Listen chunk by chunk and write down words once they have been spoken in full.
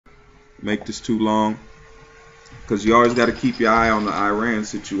make this too long, because you always got to keep your eye on the Iran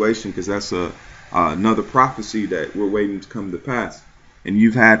situation, because that's another prophecy that we're waiting to come to pass. And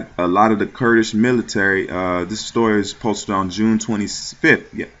you've had a lot of the Kurdish military. This story is posted on June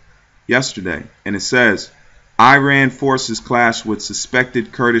 25th, yesterday, and it says, Iran forces clash with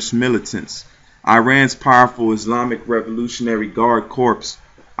suspected Kurdish militants. Iran's powerful Islamic Revolutionary Guard Corps,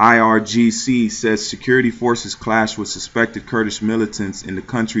 IRGC, says security forces clashed with suspected Kurdish militants in the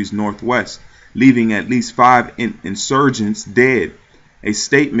country's northwest, leaving at least 5 insurgents dead. A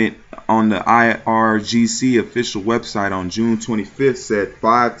statement on the IRGC official website on June 25th said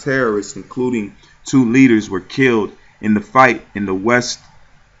 5 terrorists, including 2 leaders, were killed in the fight in the West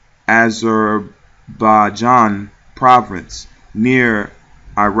Azerbaijan province near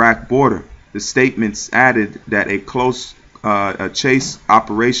Iraq border. The statements added that a chase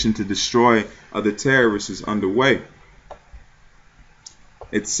operation to destroy other terrorists is underway.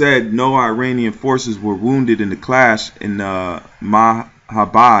 It said no Iranian forces were wounded in the clash in the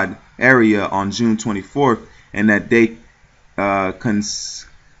Mahabad area on June 24th, and that they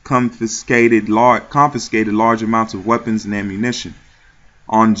confiscated large amounts of weapons and ammunition.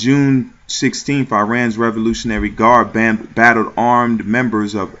 On June 16th, Iran's Revolutionary Guard battled armed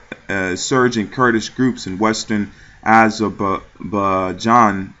members of insurgent Kurdish groups in western Azerbaijan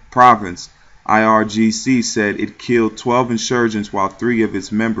province. IRGC said it killed 12 insurgents while 3 of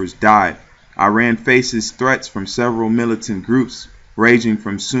its members died. Iran faces threats from several militant groups, ranging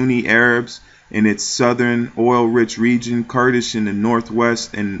from Sunni Arabs in its southern oil-rich region, Kurdish in the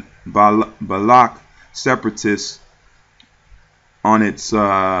northwest, and Balak separatists on its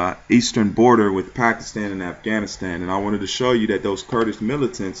eastern border with Pakistan and Afghanistan. And I wanted to show you that those Kurdish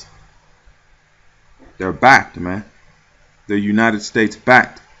militants, they're backed, man. They're United States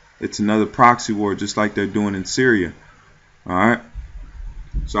backed. It's another proxy war, just like they're doing in Syria. All right.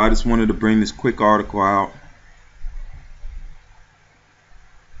 So I just wanted to bring this quick article out.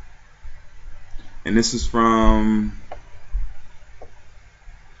 And this is from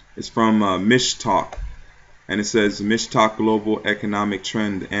Mishtalk. And it says Mishtalk Global Economic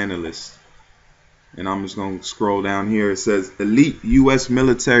Trend Analyst. And I'm just going to scroll down here. It says elite U.S.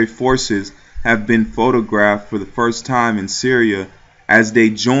 military forces have been photographed for the first time in Syria as they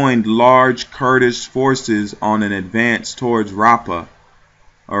joined large Kurdish forces on an advance towards Raqqa,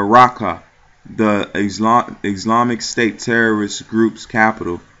 the Islamic State terrorist group's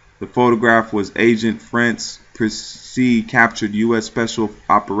capital. The photograph was Agent France Presi captured U.S. Special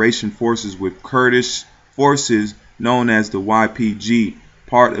Operation Forces with Kurdish forces known as the YPG,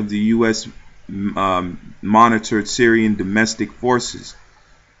 part of the U.S. monitored Syrian domestic forces,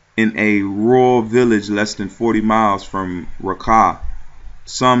 in a rural village less than 40 miles from Raqqa.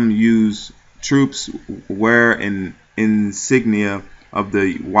 Some use troops wear an insignia of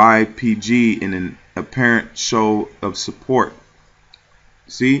the YPG in an apparent show of support.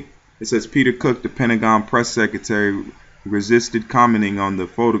 See, it says Peter Cook, the Pentagon press secretary, resisted commenting on the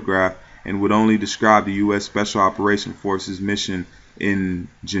photograph and would only describe the U.S. Special Operations Forces mission in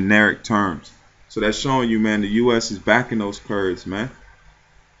generic terms. So that's showing you, man, the U.S. is backing those Kurds, man.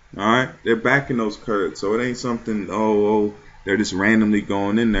 All right, they're backing those Kurds. So it ain't something, they're just randomly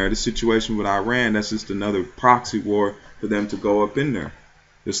going in there. The situation with Iran, that's just another proxy war for them to go up in there,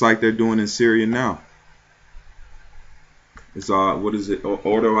 just like they're doing in Syria now. It's what is it?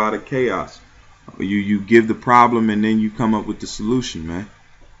 Order out of chaos. You give the problem and then you come up with the solution, man.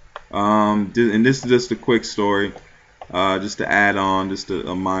 And this is just a quick story, just to add on, just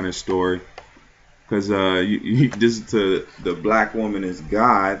a minor story, because this to the black woman is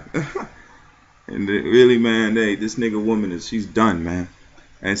God. And really, man, this nigga woman she's done, man.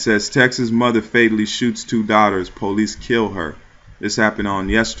 And it says Texas mother fatally shoots 2 daughters. Police kill her. This happened on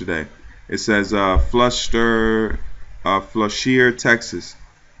yesterday. It says Flushier, Texas.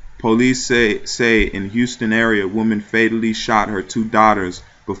 Police say in Houston area, woman fatally shot her 2 daughters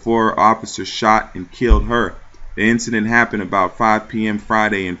before officers shot and killed her. The incident happened about 5 p.m.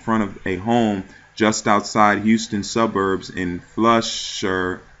 Friday in front of a home just outside Houston suburbs in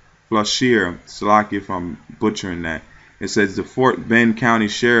Flushier, Salaki if I'm butchering that. It says the Fort Bend County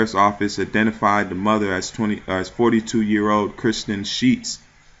Sheriff's Office identified the mother as 42-year-old Kristen Sheets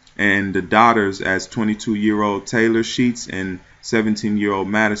and the daughters as 22-year-old Taylor Sheets and 17-year-old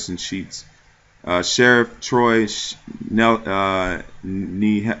Madison Sheets. Sheriff Troy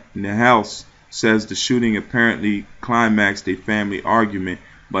Nehels says the shooting apparently climaxed a family argument,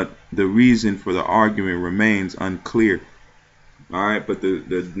 but the reason for the argument remains unclear. All right, but the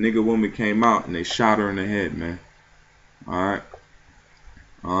nigga woman came out and they shot her in the head, man. All right.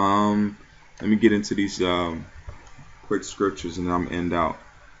 Let me get into these quick scriptures and I'm end out.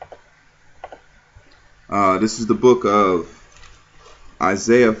 This is the book of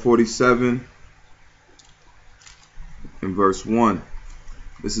Isaiah 47 and verse 1.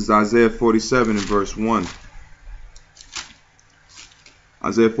 This is Isaiah 47 and verse 1.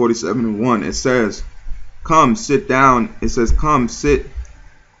 Isaiah 47 and 1. It says, come, sit down. It says, come, sit.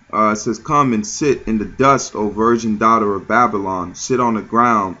 It says, come and sit in the dust, O virgin daughter of Babylon. Sit on the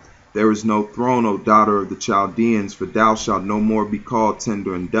ground. There is no throne, O daughter of the Chaldeans, for thou shalt no more be called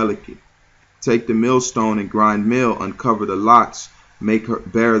tender and delicate. Take the millstone and grind meal, uncover the lots, make her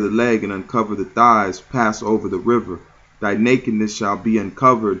bare the leg and uncover the thighs, pass over the river. Thy nakedness shall be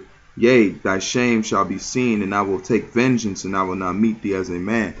uncovered, yea, thy shame shall be seen, and I will take vengeance, and I will not meet thee as a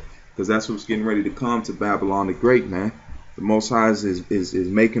man. Because that's what's getting ready to come to Babylon the Great, man. The Most High is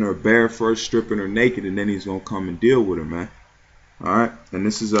making her bare first, stripping her naked, and then he's going to come and deal with her, man. All right, and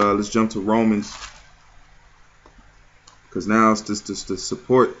this is, let's jump to Romans, because now it's just to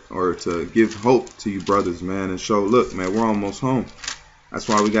support or to give hope to you brothers, man, and show, look, man, we're almost home. That's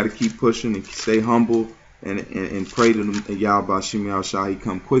why we got to keep pushing and stay humble and pray to Yahweh Bashim Yahushua, he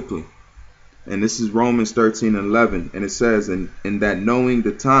come quickly. And this is Romans 13 and 11, and it says, and that knowing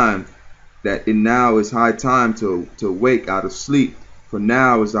the time, that it now is high time to wake out of sleep, for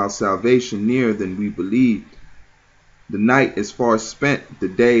now is our salvation nearer than we believed. The night is far spent, the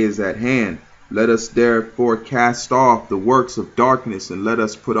day is at hand. Let us therefore cast off the works of darkness, and let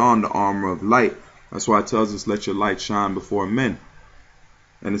us put on the armor of light. That's why it tells us, let your light shine before men.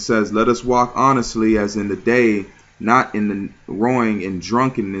 And it says, let us walk honestly as in the day, not in the roaring and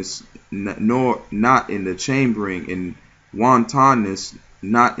drunkenness, nor not in the chambering and wantonness,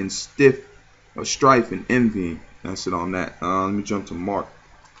 not in strife and envying. That's it on that. Let me jump to Mark.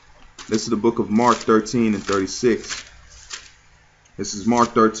 This is the book of Mark 13 and 36. This is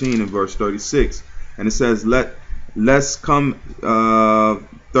Mark 13 and verse 36. And it says, let's come,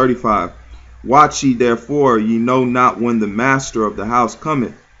 35. Watch ye therefore, ye know not when the master of the house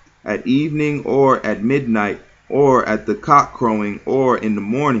cometh, at evening, or at midnight, or at the cock crowing, or in the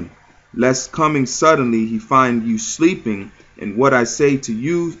morning, lest coming suddenly he find you sleeping. And what I say to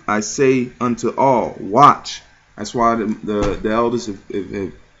you, I say unto all, watch. That's why the elders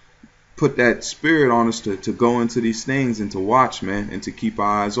have put that spirit on us to go into these things and to watch, man, and to keep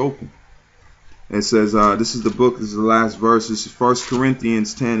our eyes open. It says, this is the book, this is the last verse. This is 1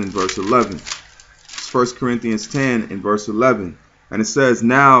 Corinthians 10 and verse 11. It's 1 Corinthians 10 and verse 11. And it says,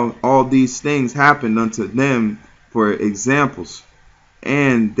 now all these things happened unto them for examples.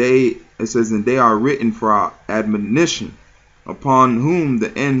 And it says, and they are written for our admonition, upon whom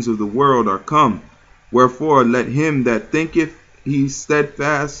the ends of the world are come. Wherefore let him that thinketh he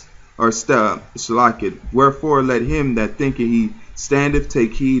steadfast, wherefore let him that thinketh he standeth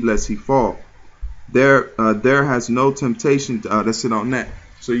take heed lest he fall. There has no temptation. That's it on that.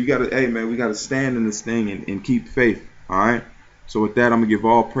 So you gotta, hey man, we gotta stand in this thing and keep faith. All right. So with that, I'm gonna give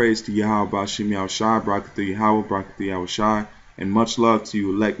all praise to Yahweh Bashim Yahushua, Breixt to Yahweh, Breixt to Yahushua, and much love to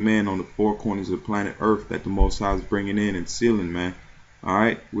you elect men on the four corners of the planet Earth that the Most High is bringing in and sealing, man. All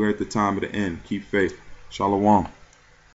right, we're at the time of the end. Keep faith. Shalom.